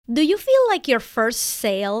Do you feel like your first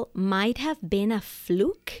sale might have been a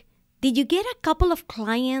fluke? Did you get a couple of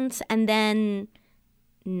clients and then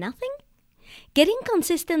nothing? Getting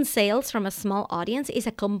consistent sales from a small audience is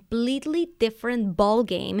a completely different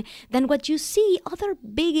ballgame than what you see other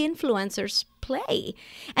big influencers play.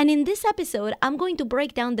 And in this episode, I'm going to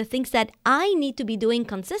break down the things that I need to be doing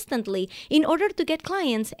consistently in order to get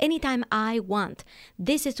clients anytime I want.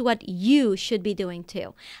 This is what you should be doing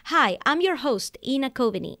too. Hi, I'm your host, Ina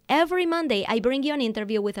Coveney. Every Monday, I bring you an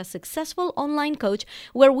interview with a successful online coach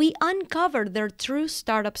where we uncover their true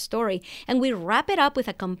startup story, and we wrap it up with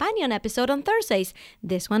a companion episode on Thursdays,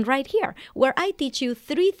 this one right here, where I teach you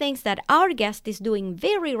 3 things that our guest is doing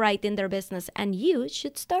very right in their business and you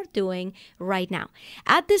should start doing right now.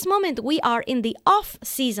 At this moment, we are in the off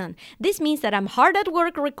season. This means that I'm hard at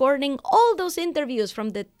work recording all those interviews from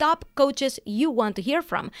the top coaches you want to hear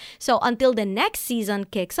from. So until the next season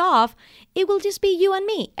kicks off, it will just be you and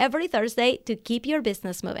me every Thursday to keep your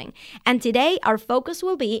business moving. And today, our focus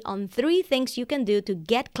will be on 3 things you can do to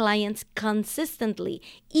get clients consistently,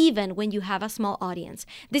 even when you have a small audience.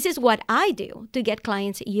 This is what I do to get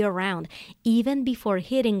clients year-round, even before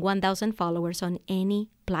hitting 1,000 followers on any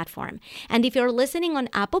platform. And if you're listening on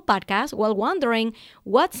Apple Podcasts while wondering,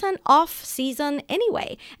 what's an off season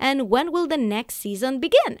anyway? And when will the next season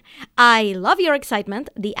begin? I love your excitement.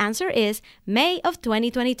 The answer is May of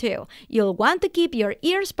 2022. You'll want to keep your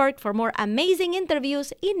ears perked for more amazing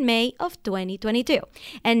interviews in May of 2022.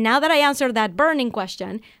 And now that I answered that burning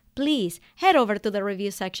question, please head over to the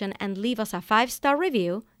review section and leave us a 5-star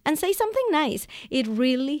review and say something nice. It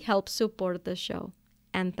really helps support the show.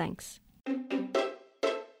 And thanks.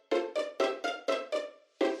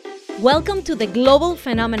 Welcome to The Global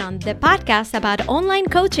Phenomenon, the podcast about online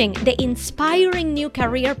coaching, the inspiring new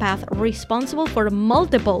career path responsible for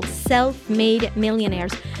multiple self-made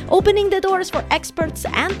millionaires, opening the doors for experts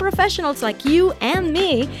and professionals like you and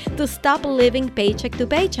me to stop living paycheck to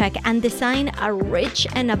paycheck and design a rich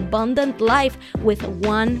and abundant life with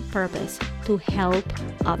one purpose: to help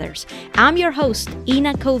others. I'm your host,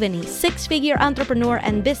 Ina Coveney, 6-figure entrepreneur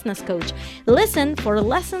and business coach. Listen for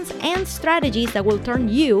lessons and strategies that will turn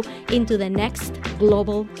you into the next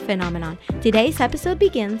global phenomenon. Today's episode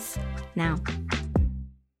begins now.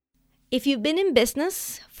 If you've been in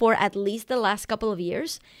business for at least the last couple of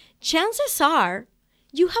years, chances are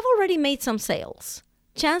you have already made some sales.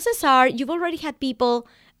 Chances are you've already had people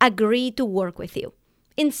agree to work with you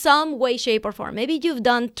in some way, shape, or form. Maybe you've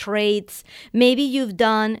done trades. Maybe you've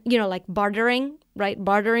done, like bartering, right?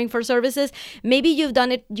 Bartering for services. Maybe you've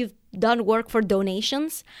done work for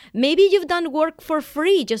donations. Maybe you've done work for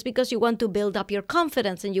free just because you want to build up your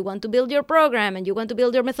confidence and you want to build your program and you want to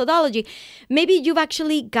build your methodology. Maybe you've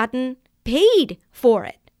actually gotten paid for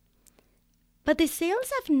it. But the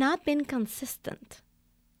sales have not been consistent.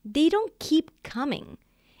 They don't keep coming.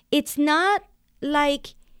 It's not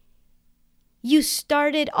like you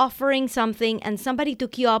started offering something and somebody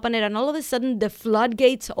took you up on it and all of a sudden the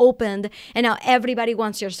floodgates opened and now everybody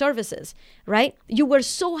wants your services, right? You were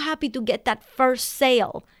so happy to get that first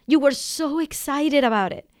sale. You were so excited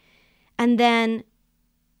about it. And then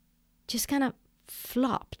just kind of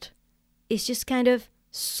flopped. It's just kind of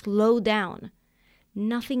slowed down.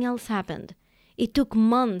 Nothing else happened. It took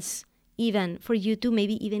months even for you to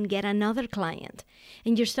maybe even get another client.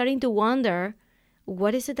 And you're starting to wonder,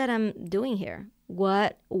 what is it that I'm doing here?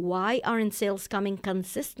 Why aren't sales coming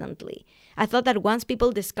consistently? I thought that once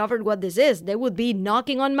people discovered what this is, they would be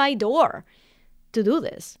knocking on my door to do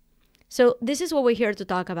this. So this is what we're here to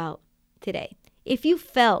talk about today. If you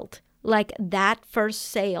felt like that first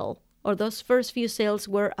sale or those first few sales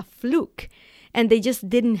were a fluke and they just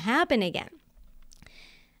didn't happen again,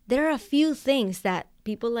 there are a few things that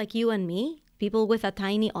people like you and me, people with a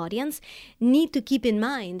tiny audience, need to keep in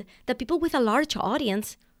mind that people with a large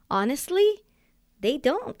audience, honestly, they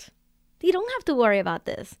don't. They don't have to worry about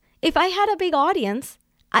this. If I had a big audience,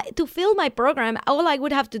 to fill my program, all I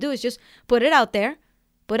would have to do is just put it out there,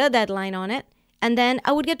 put a deadline on it, and then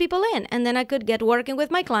I would get people in. And then I could get working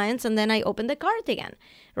with my clients, and then I open the cart again,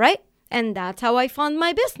 right? And that's how I fund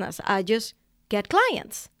my business. I just get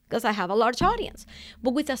clients because I have a large audience.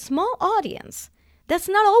 But with a small audience, that's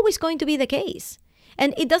not always going to be the case.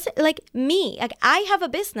 And it doesn't, like me, like I have a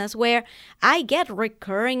business where I get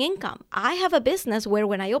recurring income. I have a business where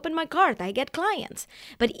when I open my cart, I get clients.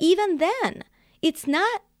 But even then, it's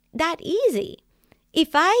not that easy.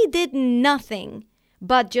 If I did nothing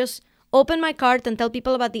but just open my cart and tell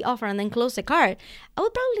people about the offer and then close the cart, I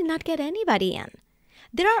would probably not get anybody in.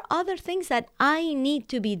 There are other things that I need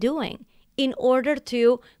to be doing in order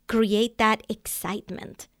to create that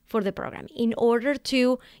excitement for the program, in order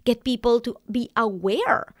to get people to be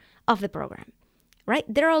aware of the program, right?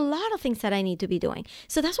 There are a lot of things that I need to be doing.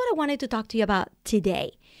 So that's what I wanted to talk to you about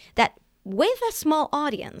today, that with a small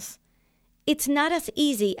audience, it's not as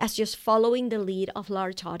easy as just following the lead of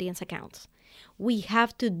large audience accounts. We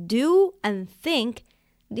have to do and think,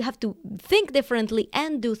 you have to think differently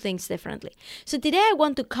and do things differently. So today I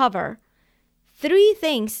want to cover 3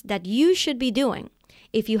 things that you should be doing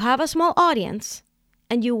if you have a small audience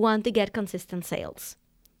and you want to get consistent sales.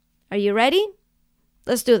 Are you ready?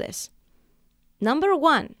 Let's do this. Number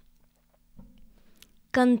 1,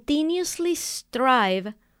 continuously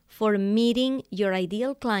strive for meeting your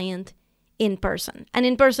ideal client in person. And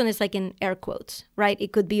in person is like in air quotes, right?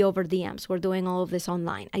 It could be over DMs. We're doing all of this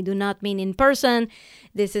online. I do not mean in person.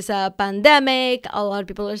 This is a pandemic. A lot of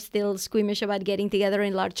people are still squeamish about getting together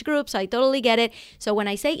in large groups. I totally get it. So when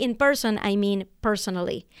I say in person, I mean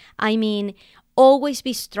personally. I mean always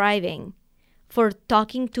be striving for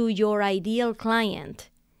talking to your ideal client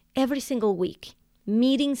every single week,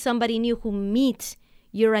 meeting somebody new who meets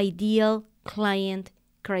your ideal client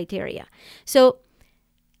criteria. So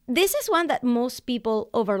this is one that most people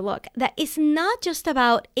overlook, that it's not just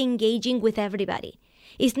about engaging with everybody.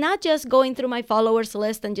 It's not just going through my followers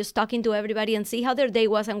list and just talking to everybody and see how their day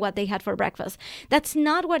was and what they had for breakfast. That's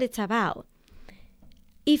not what it's about.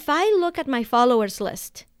 If I look at my followers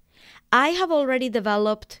list, I have already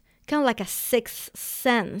developed kind of like a sixth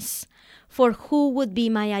sense for who would be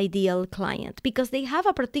my ideal client, because they have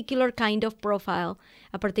a particular kind of profile,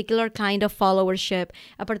 a particular kind of followership,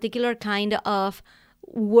 a particular kind of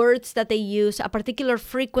words that they use, a particular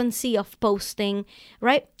frequency of posting,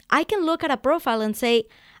 right? I can look at a profile and say,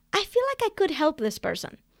 I feel like I could help this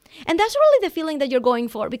person. And that's really the feeling that you're going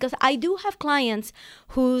for, because I do have clients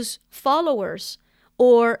whose followers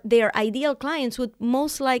or their ideal clients would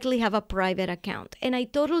most likely have a private account. And I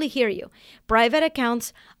totally hear you. Private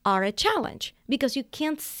accounts are a challenge because you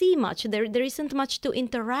can't see much. There isn't much to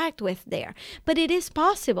interact with there. But it is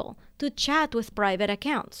possible to chat with private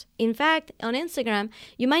accounts. In fact, on Instagram,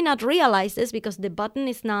 you might not realize this because the button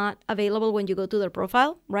is not available when you go to their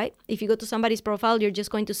profile, right? If you go to somebody's profile, you're just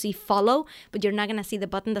going to see follow, but you're not going to see the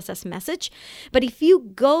button that says message. But if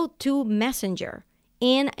you go to Messenger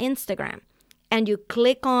in Instagram, and you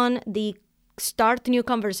click on the start new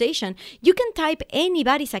conversation, you can type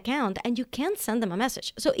anybody's account and you can send them a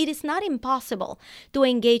message. So it is not impossible to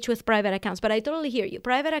engage with private accounts, but I totally hear you.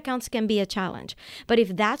 Private accounts can be a challenge. But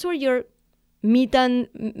if that's where your meat and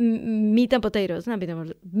potatoes,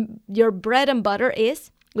 your bread and butter is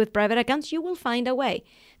with private accounts, you will find a way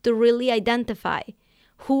to really identify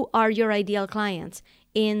who are your ideal clients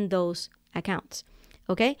in those accounts.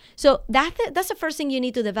 Okay? So that's the first thing you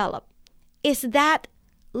need to develop. Is that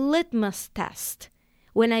litmus test.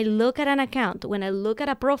 When I look at an account, when I look at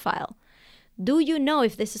a profile, do you know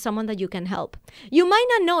if this is someone that you can help? You might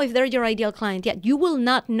not know if they're your ideal client yet. You will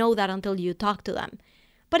not know that until you talk to them.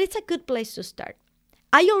 But it's a good place to start.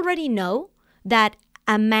 I already know that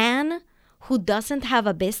a man who doesn't have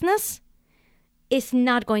a business is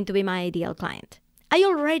not going to be my ideal client. I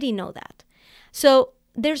already know that. So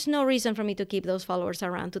there's no reason for me to keep those followers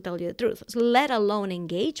around, to tell you the truth, let alone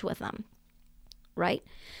engage with them. Right?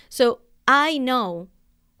 So I know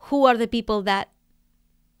who are the people that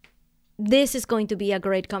this is going to be a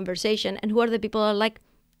great conversation, and who are the people that are like,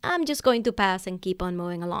 I'm just going to pass and keep on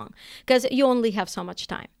moving along, because you only have so much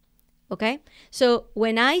time. Okay? So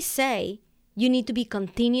when I say you need to be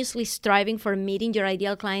continuously striving for meeting your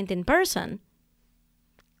ideal client in person,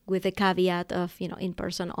 with the caveat of, in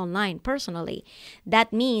person, online, personally,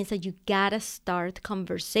 that means that you gotta start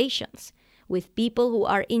conversations with people who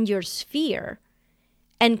are in your sphere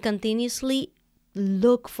and continuously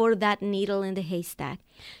look for that needle in the haystack.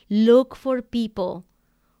 Look for people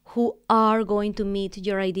who are going to meet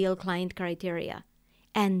your ideal client criteria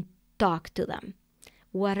and talk to them.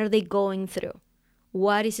 What are they going through?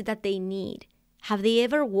 What is it that they need? Have they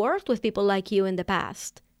ever worked with people like you in the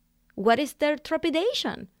past? What is their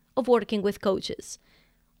trepidation of working with coaches?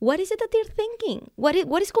 What is it that they're thinking? What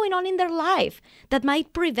is going on in their life that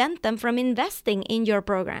might prevent them from investing in your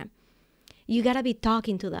program? You got to be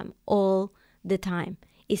talking to them all the time.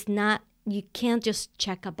 You can't just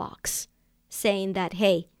check a box saying that,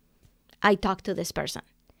 hey, I talked to this person.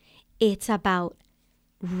 It's about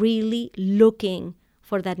really looking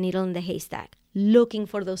for that needle in the haystack, looking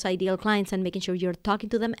for those ideal clients and making sure you're talking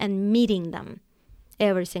to them and meeting them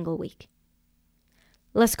every single week.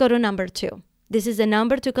 Let's go to number 2. This is the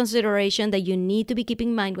number 2 consideration that you need to be keeping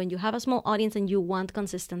in mind when you have a small audience and you want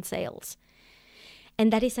consistent sales.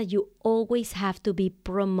 And that is that you always have to be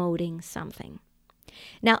promoting something.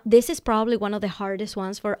 Now, this is probably one of the hardest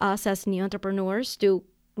ones for us as new entrepreneurs to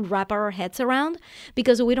wrap our heads around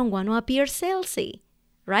because we don't want to appear salesy,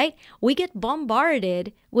 right? We get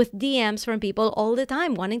bombarded with DMs from people all the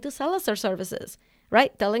time wanting to sell us their services,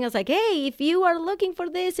 right? Telling us like, hey, if you are looking for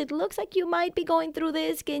this, it looks like you might be going through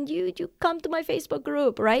this. Can you come to my Facebook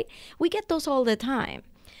group, right? We get those all the time.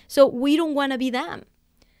 So we don't want to be them.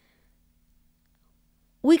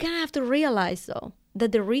 We kind of have to realize, though,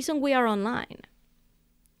 that the reason we are online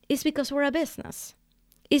is because we're a business.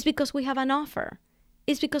 It's because we have an offer.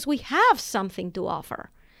 It's because we have something to offer.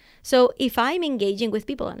 So if I'm engaging with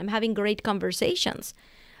people and I'm having great conversations,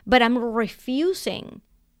 but I'm refusing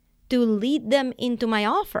to lead them into my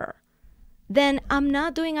offer, then I'm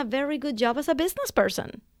not doing a very good job as a business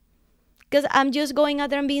person. Because I'm just going out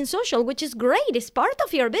there and being social, which is great. It's part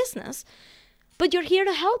of your business. But you're here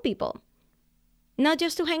to help people, not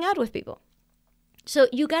just to hang out with people. So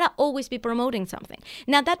you gotta always be promoting something.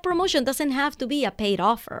 Now, that promotion doesn't have to be a paid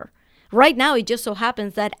offer. Right now, it just so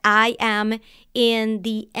happens that I am in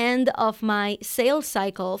the end of my sales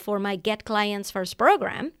cycle for my Get Clients First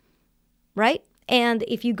program, right? And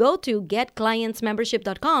if you go to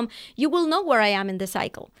getclientsmembership.com, you will know where I am in the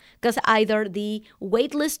cycle because either the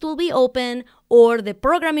waitlist will be open or the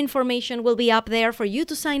program information will be up there for you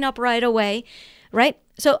to sign up right away, right?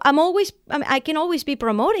 So I can always be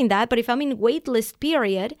promoting that, but if I'm in waitlist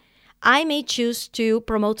period, I may choose to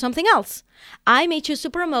promote something else. I may choose to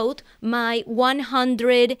promote my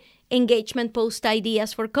 100 engagement post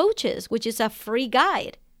ideas for coaches, which is a free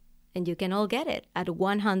guide. And you can all get it at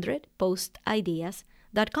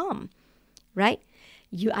 100postideas.com, right?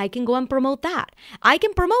 I can go and promote that. I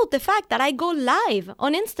can promote the fact that I go live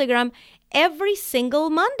on Instagram every single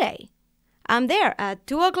Monday. I'm there at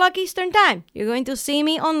 2 o'clock Eastern time. You're going to see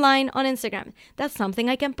me online on Instagram. That's something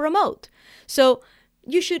I can promote. So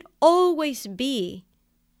you should always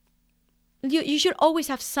you should always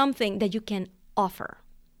have something that you can offer.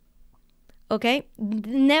 Okay?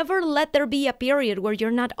 Never let there be a period where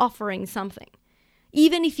you're not offering something.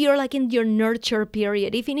 Even if you're like in your nurture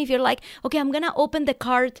period, even if you're like, okay, I'm going to open the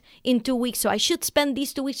cart in 2 weeks, so I should spend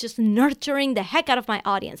these 2 weeks just nurturing the heck out of my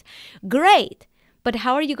audience. Great. But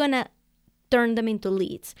how are you going to turn them into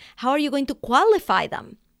leads? How are you going to qualify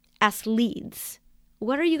them as leads?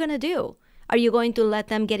 What are you going to do? Are you going to let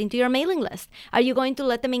them get into your mailing list? Are you going to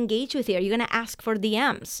let them engage with you? Are you going to ask for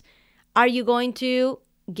DMs? Are you going to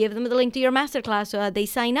give them the link to your masterclass so that they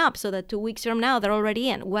sign up so that 2 weeks from now they're already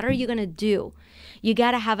in? What are you going to do? You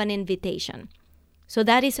got to have an invitation. So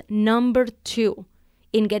that is number 2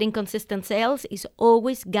 in getting consistent sales, is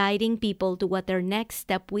always guiding people to what their next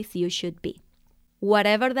step with you should be,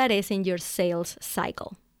 whatever that is in your sales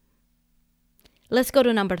cycle. Let's go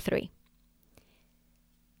to number 3.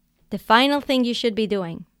 The final thing you should be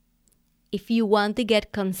doing if you want to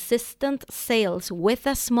get consistent sales with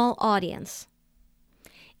a small audience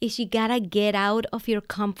is you gotta get out of your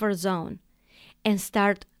comfort zone and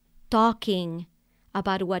start talking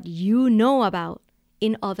about what you know about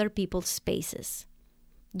in other people's spaces.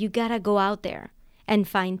 You gotta go out there and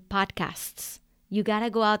find podcasts. You gotta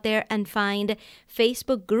go out there and find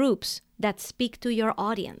Facebook groups that speak to your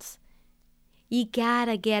audience. You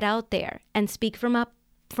gotta get out there and speak from a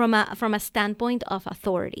standpoint of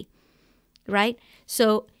authority, right?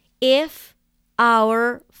 So if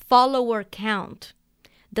our follower count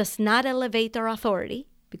does not elevate our authority,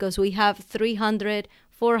 because we have 300,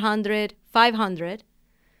 400, 500,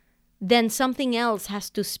 then something else has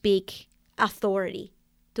to speak authority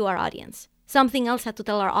to our audience. Something else has to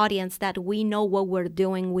tell our audience that we know what we're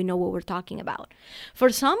doing, we know what we're talking about. For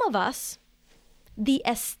some of us, the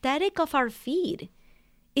aesthetic of our feed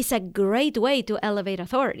is a great way to elevate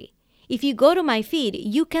authority. If you go to my feed,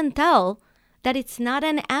 you can tell that it's not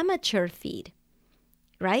an amateur feed,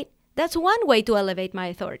 right? That's one way to elevate my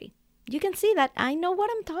authority. You can see that I know what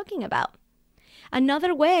I'm talking about.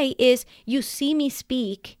 Another way is you see me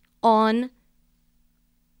speak on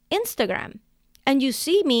Instagram and you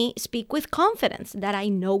see me speak with confidence that I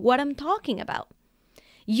know what I'm talking about.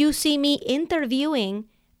 You see me interviewing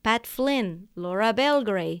Pat Flynn, Laura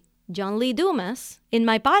Belgray, John Lee Dumas in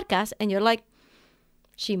my podcast, and you're like,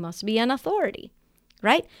 she must be an authority,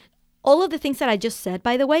 right? All of the things that I just said,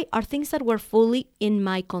 by the way, are things that were fully in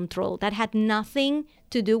my control, that had nothing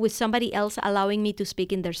to do with somebody else allowing me to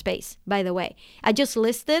speak in their space, by the way. I just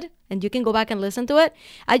listed, and you can go back and listen to it,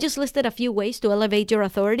 I just listed a few ways to elevate your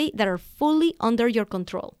authority that are fully under your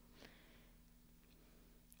control.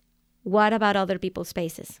 What about other people's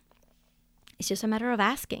spaces? It's just a matter of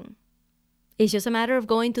asking. It's just a matter of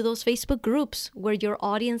going to those Facebook groups where your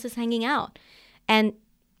audience is hanging out and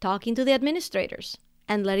talking to the administrators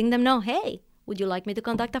and letting them know, hey, Would you like me to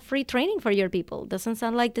conduct a free training for your people? Doesn't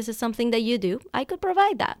sound like this is something that you do. I could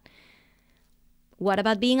provide that. What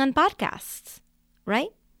about being on podcasts,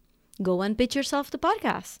 right? Go and pitch yourself to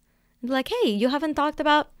podcasts. Like, hey, you haven't talked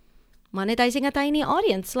about monetizing a tiny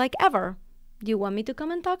audience like ever. Do you want me to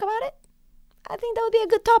come and talk about it? I think that would be a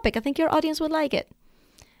good topic. I think your audience would like it,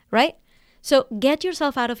 right? So get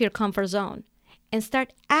yourself out of your comfort zone and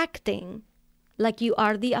start acting like you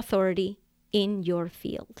are the authority in your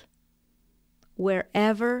field,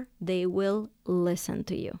 wherever they will listen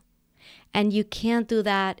to you. And you can't do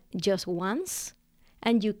that just once,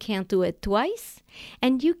 and you can't do it twice,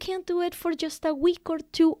 and you can't do it for just a week or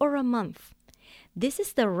two or a month. This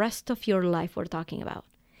is the rest of your life we're talking about.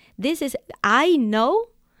 I know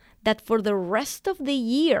that for the rest of the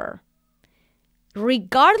year,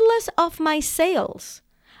 regardless of my sales,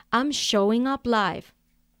 I'm showing up live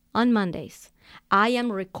on Mondays. I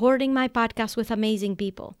am recording my podcast with amazing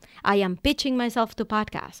people. I am pitching myself to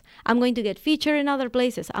podcasts. I'm going to get featured in other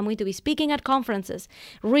places. I'm going to be speaking at conferences.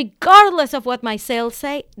 Regardless of what my sales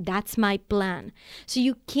say, that's my plan. So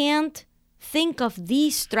you can't think of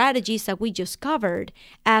these strategies that we just covered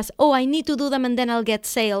as, oh, I need to do them and then I'll get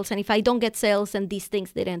sales. And if I don't get sales, then these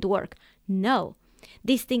things didn't work. No,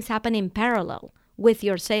 these things happen in parallel with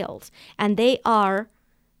your sales, and they are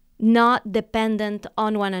not dependent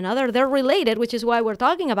on one another. They're related, which is why we're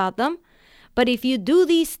talking about them. But if you do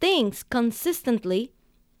these things consistently,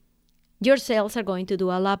 your sales are going to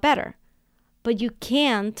do a lot better. But you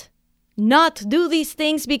can't not do these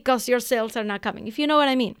things because your sales are not coming, if you know what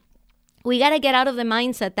I mean. We got to get out of the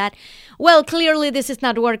mindset that, well, clearly this is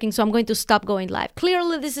not working, so I'm going to stop going live.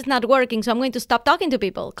 Clearly this is not working, so I'm going to stop talking to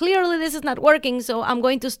people. Clearly this is not working, so I'm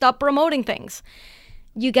going to stop promoting things.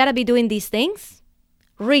 You got to be doing these things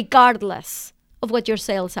regardless of what your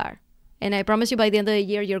sales are. And I promise you by the end of the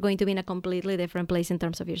year, you're going to be in a completely different place in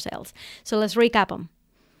terms of your sales. So let's recap them.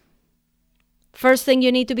 First thing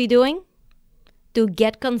you need to be doing to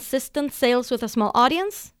get consistent sales with a small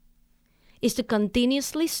audience is to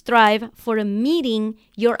continuously strive for meeting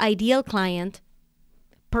your ideal client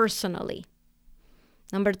personally.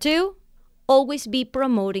 Number 2, always be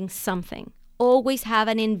promoting something. Always have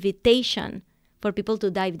an invitation for people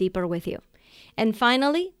to dive deeper with you. And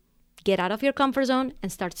finally, get out of your comfort zone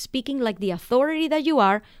and start speaking like the authority that you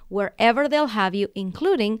are wherever they'll have you,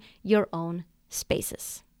 including your own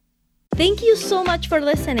spaces. Thank you so much for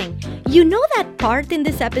listening. You know that part in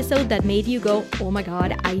this episode that made you go, oh my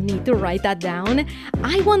God, I need to write that down?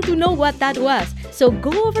 I want to know what that was. So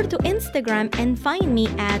go over to Instagram and find me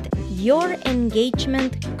at Your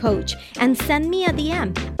Engagement Coach and send me a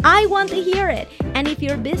DM. I want to hear it. And if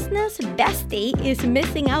your business bestie is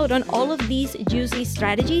missing out on all of these juicy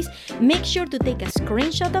strategies, make sure to take a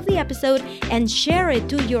screenshot of the episode and share it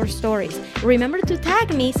to your stories. Remember to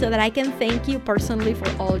tag me so that I can thank you personally for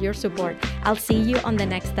all your support. I'll see you on the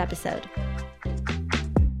next episode.